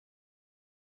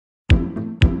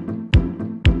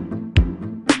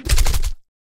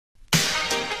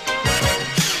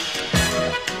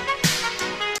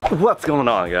What's going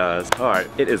on, guys? All right,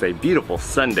 it is a beautiful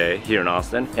Sunday here in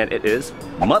Austin, and it is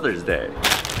Mother's Day.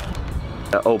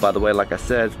 Oh, by the way, like I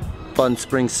said, fun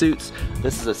spring suits.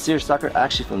 This is a seersucker,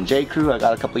 actually from J. Crew. I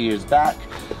got a couple years back,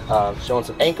 showing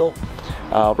some ankle,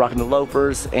 rocking the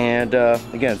loafers, and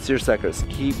again, seersuckers.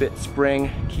 Keep it spring,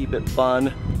 keep it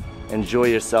fun. Enjoy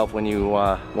yourself when you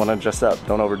want to dress up.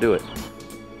 Don't overdo it.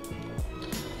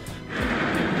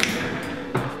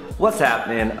 What's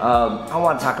happening? I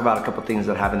want to talk about a couple things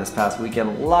that happened this past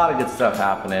weekend. A lot of good stuff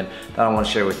happening that I want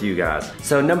to share with you guys.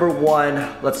 So number one,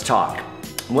 let's talk.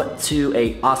 Went to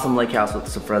a awesome lake house with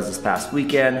some friends this past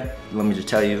weekend. Let me just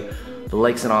tell you, the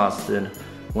lakes in Austin,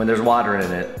 when there's water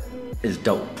in it, is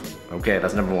dope. Okay,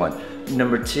 that's number one.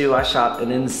 Number two, I shot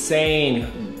an insane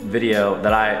video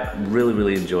that I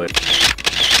really enjoyed.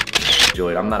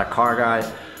 I'm not a car guy,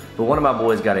 but one of my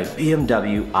boys got a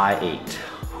BMW i8.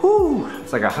 Whew,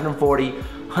 it's like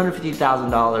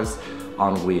 $150,000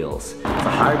 on wheels. It's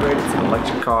a hybrid, it's an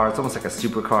electric car, it's almost like a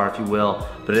supercar if you will,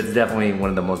 but it's definitely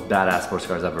one of the most badass sports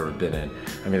cars I've ever been in.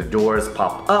 I mean, the doors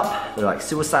pop up, they're like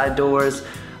suicide doors,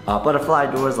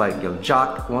 butterfly doors like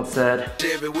Jock once said.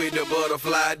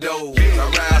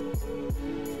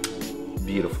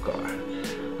 Beautiful car.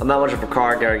 I'm not much of a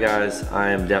car guy, guys. I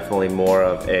am definitely more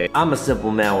of I'm a simple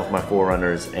man with my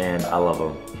 4Runners and I love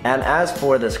them. And as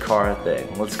for this car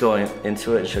thing, let's go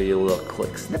into it and show you a little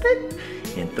quick snippet.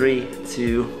 In 3,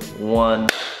 2, 1,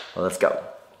 let's go.